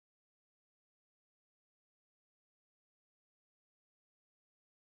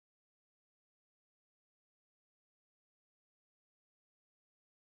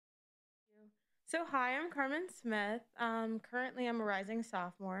So, hi, I'm Karmen Smith. Currently, I'm a rising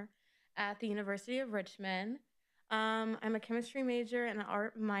sophomore at the University of Richmond. I'm a chemistry major and an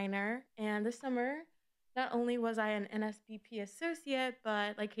art minor. And this summer, not only was I an NSBP associate,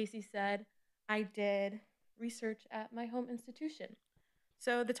 but like Casey said, I did research at my home institution.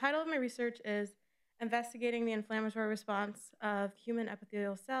 So, the title of my research is Investigating the Inflammatory Response of Human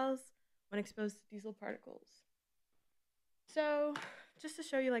Epithelial Cells when Exposed to Diesel Particles. So, just to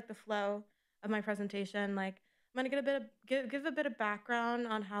show you like the flow of my presentation, like I'm gonna get a bit of give a bit of background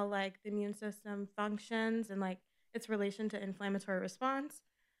on how like the immune system functions and like its relation to inflammatory response.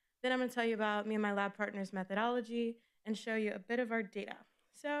 Then I'm gonna tell you about me and my lab partner's methodology and show you a bit of our data.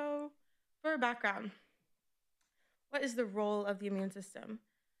 So, for background, what is the role of the immune system?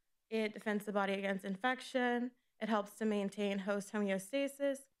 It defends the body against infection. It helps to maintain host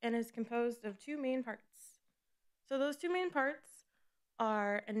homeostasis and is composed of two main parts. So, those two main parts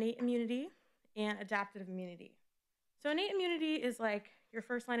are innate immunity and adaptive immunity. So, innate immunity is like your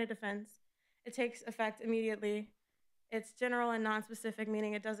first line of defense. It takes effect immediately. It's general and non-specific,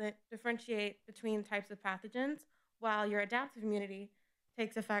 meaning it doesn't differentiate between types of pathogens, while your adaptive immunity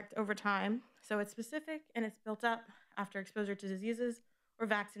takes effect over time. So, it's specific and it's built up after exposure to diseases or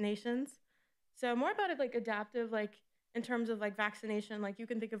vaccinations. So, more about it like adaptive, like in terms of like vaccination, like you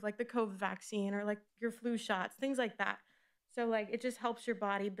can think of like the COVID vaccine or like your flu shots, things like that. So like it just helps your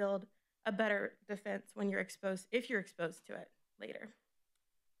body build a better defense when you're exposed, if you're exposed to it later.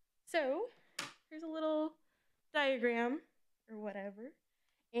 So here's a little diagram or whatever.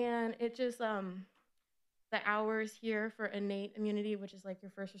 And it just the hours here for innate immunity, which is like your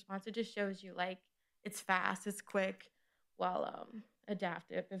first response, it just shows you like it's fast, it's quick, while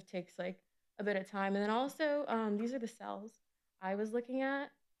adaptive it takes like a bit of time. And then also these are the cells I was looking at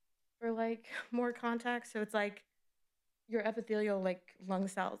for like more context. So it's like your epithelial like lung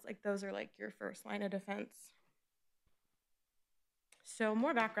cells, like those are like your first line of defense. So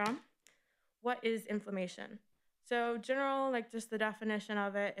more background. What is inflammation? So general, like just the definition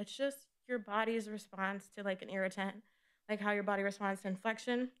of it, it's just your body's response to like an irritant, like how your body responds to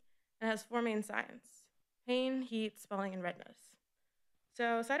infection. It has four main signs: pain, heat, swelling, and redness.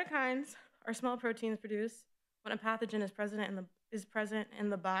 So cytokines are small proteins produced when a pathogen is present in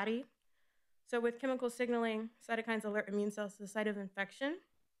the body. So with chemical signaling, cytokines alert immune cells to the site of infection.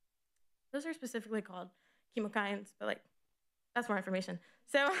 Those are specifically called chemokines, but like that's more information.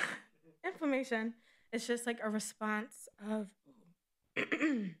 So inflammation is just like a response of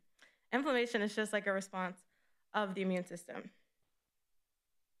inflammation is just like a response of the immune system.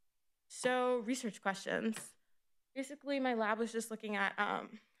 So research questions. Basically, my lab was just looking at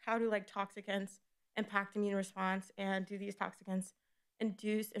how do like toxicants impact immune response and do these toxicants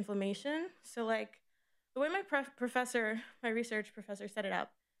induce inflammation? So like the way my research professor set it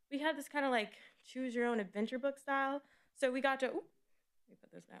up, we had this kind of like choose your own adventure book style. So we got to, let me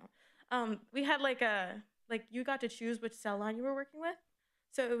put this down. We had like you got to choose which cell line you were working with.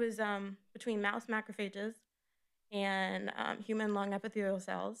 So it was between mouse macrophages and human lung epithelial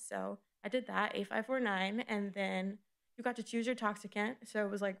cells. So I did that, A549, and then you got to choose your toxicant. So it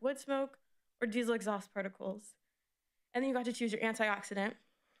was like wood smoke or diesel exhaust particles. And then you got to choose your antioxidant,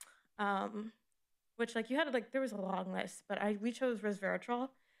 which like you had like there was a long list, but we chose resveratrol.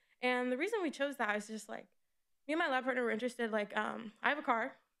 And the reason we chose that is just like me and my lab partner were interested. Like, I have a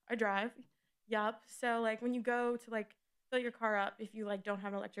car, I drive, yup. So like when you go to like fill your car up, if you like don't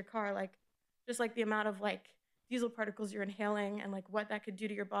have an electric car, like just like the amount of like diesel particles you're inhaling and like what that could do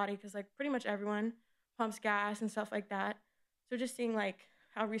to your body, because like pretty much everyone pumps gas and stuff like that. So just seeing like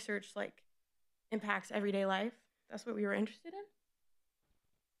how research like impacts everyday life, that's what we were interested in.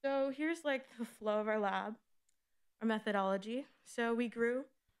 So here's like the flow of our lab, our methodology. So we grew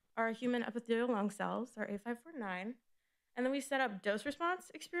our human epithelial lung cells, our A549, and then we set up dose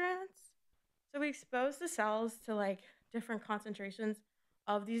response experiments. So we exposed the cells to like different concentrations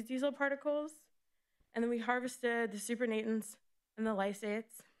of these diesel particles, and then we harvested the supernatants and the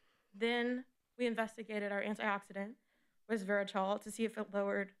lysates. Then we investigated our antioxidant, resveratrol, to see if it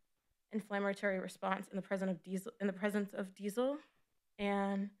lowered inflammatory response in the presence of diesel.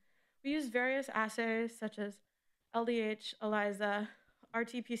 And we used various assays such as LDH, ELISA,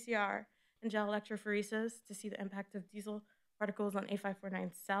 RT-PCR, and gel electrophoresis to see the impact of diesel particles on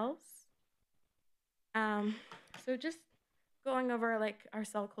A549 cells. Um, so just going over like our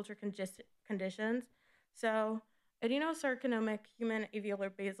cell culture conditions. So adenosarconomic human alveolar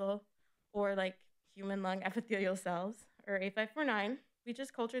basal, or like human lung epithelial cells, or A549, we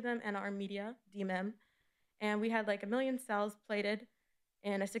just cultured them in our media, DMEM, and we had like 1 million cells plated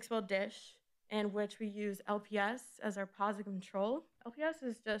in a 6-well dish in which we use LPS as our positive control. LPS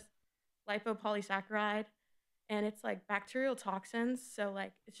is just lipopolysaccharide, and it's like bacterial toxins. So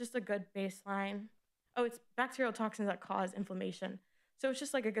like it's just a good baseline. Oh, it's bacterial toxins that cause inflammation. So it's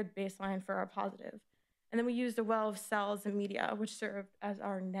just like a good baseline for our positive. And then we used a well of cells and media, which served as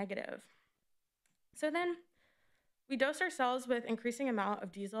our negative. So then we dose our cells with increasing amount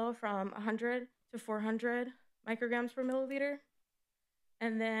of diesel from 100 to 400 micrograms per milliliter,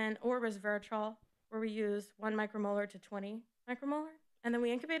 and then or resveratrol, where we use 1 micromolar to 20 micromolar, and then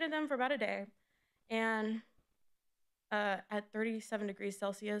we incubated them for about a day, and at 37 degrees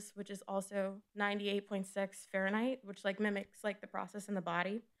Celsius, which is also 98.6 Fahrenheit, which like mimics like the process in the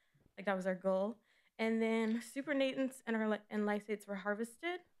body, like that was our goal. And then supernatants and lysates were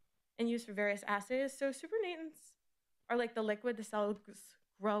harvested and used for various assays. So supernatants are like the liquid the cells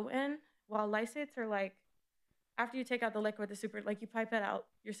grow in, while lysates are like after you take out the liquid, like you pipe it out,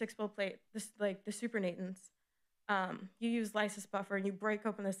 your 6-bill plate, this like the supernatants. You use lysis buffer and you break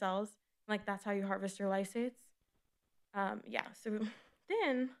open the cells. Like that's how you harvest your lysates. Yeah, so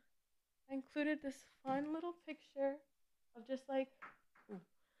then I included this fun little picture of just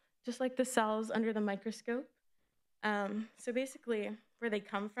like the cells under the microscope. So basically, where they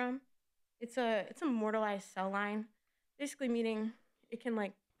come from, it's a mortalized cell line, basically meaning it can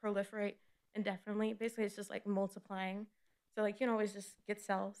like proliferate indefinitely. Basically, it's just like multiplying. So like you can always just get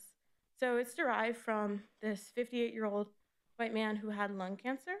cells. So it's derived from this 58-year-old white man who had lung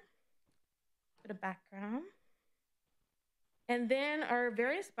cancer. Bit of background. And then our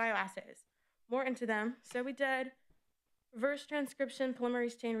various bioassays, more into them. So we did reverse transcription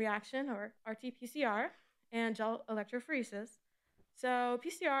polymerase chain reaction, or RT-PCR, and gel electrophoresis. So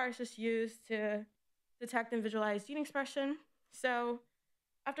PCR is just used to detect and visualize gene expression. So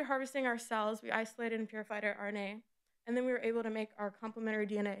after harvesting our cells, we isolated and purified our RNA, and then we were able to make our complementary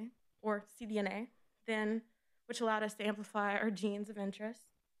DNA, or cDNA, then, which allowed us to amplify our genes of interest.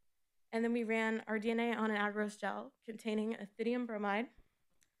 And then we ran our DNA on an agarose gel containing ethidium bromide.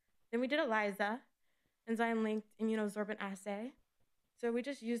 Then we did ELISA, enzyme-linked immunosorbent assay. So we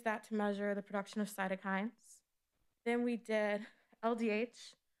just used that to measure the production of cytokines. Then we did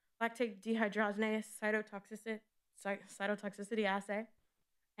LDH, lactate dehydrogenase cytotoxicity assay.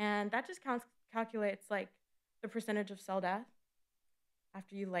 And that just calculates like the percentage of cell death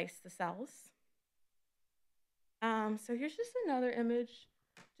after you lyse the cells. So here's just another image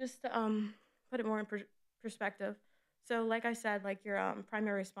just to put it more in perspective. So like I said, like your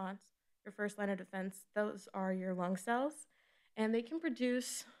primary response, your first line of defense, those are your lung cells. And they can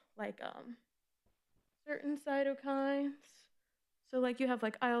produce like certain cytokines. So like you have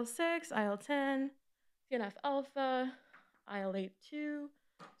like IL-6, IL-10, TNF alpha, IL-8-2.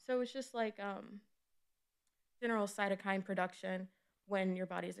 So it's just like general cytokine production when your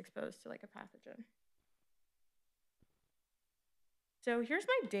body is exposed to like a pathogen. So here's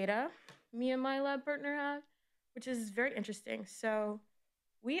my data me and my lab partner have, which is very interesting. So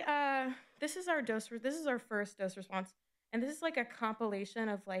we this is our first dose response, and this is like a compilation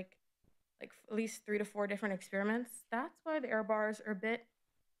of like at least 3 to 4 different experiments. That's why the error bars are a bit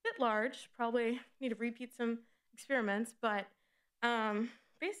large. Probably need to repeat some experiments, but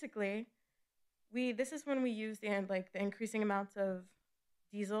basically this is when we use the increasing amounts of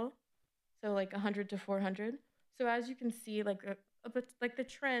diesel, so like 100 to 400. So as you can see, like the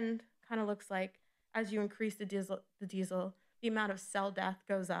trend kind of looks like as you increase the diesel, the amount of cell death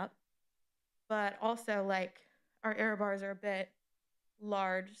goes up. But also like our error bars are a bit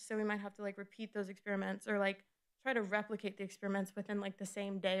large, so we might have to like repeat those experiments or like try to replicate the experiments within like the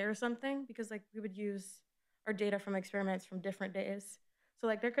same day or something, because like we would use our data from experiments from different days. So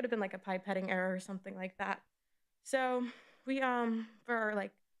like there could have been like a pipetting error or something like that. So we for our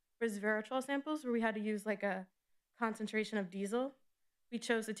like resveratrol samples where we had to use like a concentration of diesel, we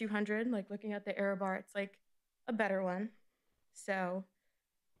chose the 200. Like looking at the error bar, it's like a better one. So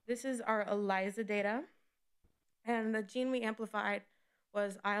this is our ELISA data, and the gene we amplified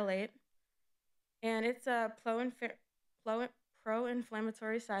was IL-8, and it's a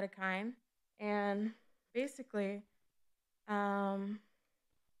pro-inflammatory cytokine. And basically, on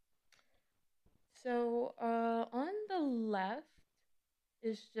the left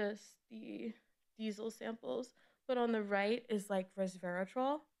is just the diesel samples, but on the right is like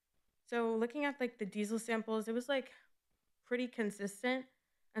resveratrol. So looking at like the diesel samples, it was like pretty consistent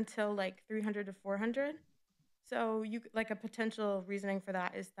until like 300 to 400. So you like a potential reasoning for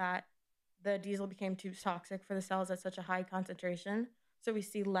that is that the diesel became too toxic for the cells at such a high concentration. So we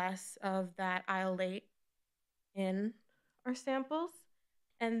see less of that IL-8 in our samples.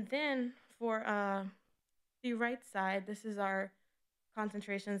 And then for the right side, this is our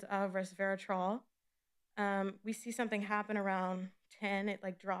concentrations of resveratrol. We see something happen around 10, it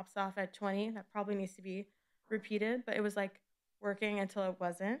like drops off at 20. That probably needs to be repeated, but it was like working until it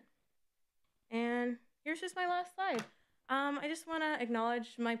wasn't. And here's just my last slide. I just want to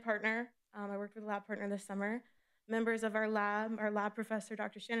acknowledge my partner. I worked with a lab partner this summer, members of our lab professor,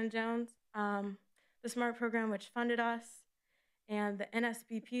 Dr. Shannon Jones, the SMART program, which funded us, and the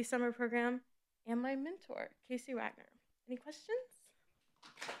NSBP summer program, and my mentor, Casey Wagner. Any questions?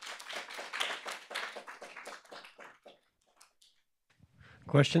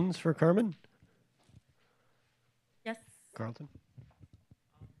 Questions for Karmen? Yes. Carlton?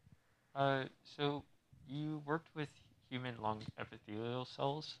 So you worked with human lung epithelial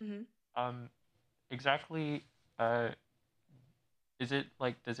cells. Mm-hmm. Exactly, uh, is it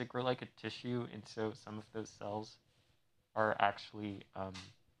like, does it grow like a tissue, and so some of those cells are actually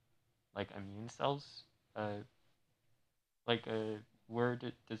like immune cells? Uh, like, where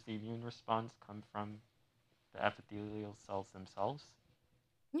does the immune response come from the epithelial cells themselves?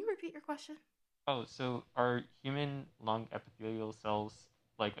 Can you repeat your question? Oh, so are human lung epithelial cells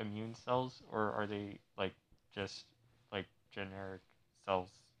like immune cells, or are they like just like generic cells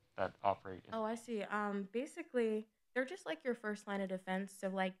that operate in? Oh, I see. Basically, they're just like your first line of defense. So,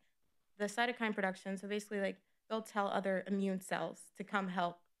 like the cytokine production. So basically, like they'll tell other immune cells to come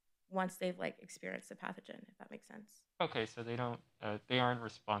help once they've like experienced a pathogen. If that makes sense. Okay, so they aren't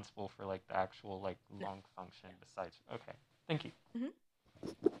responsible for like the actual like No. lung function besides. Okay, thank you.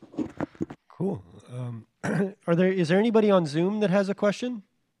 Cool. Is there anybody on Zoom that has a question?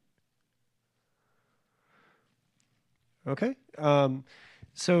 Okay.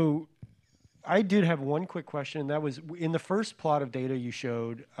 So I did have one quick question. That was in the first plot of data you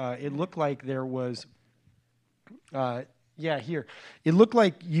showed. It looked like there was, here. It looked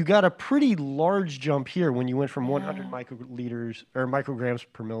like you got a pretty large jump here when you went from 100 microliters or micrograms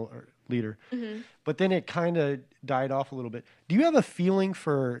per milliliter. But then it kind of died off a little bit. Do you have a feeling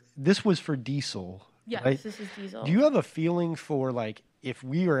for this? Was for diesel? Yes, right? this is diesel. Do you have a feeling for like if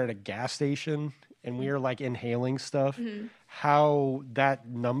we are at a gas station and we are like inhaling stuff, how that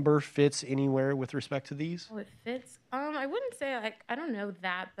number fits anywhere with respect to these? Oh, it fits. I wouldn't say like I don't know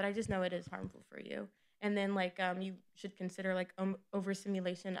that, but I just know it is harmful for you. And then like you should consider like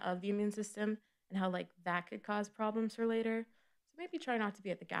overstimulation of the immune system and how like that could cause problems for later. So maybe try not to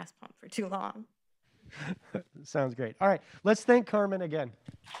be at the gas pump for too long. Sounds great. All right, let's thank Karmen again.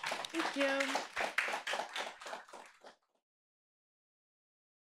 Thank you.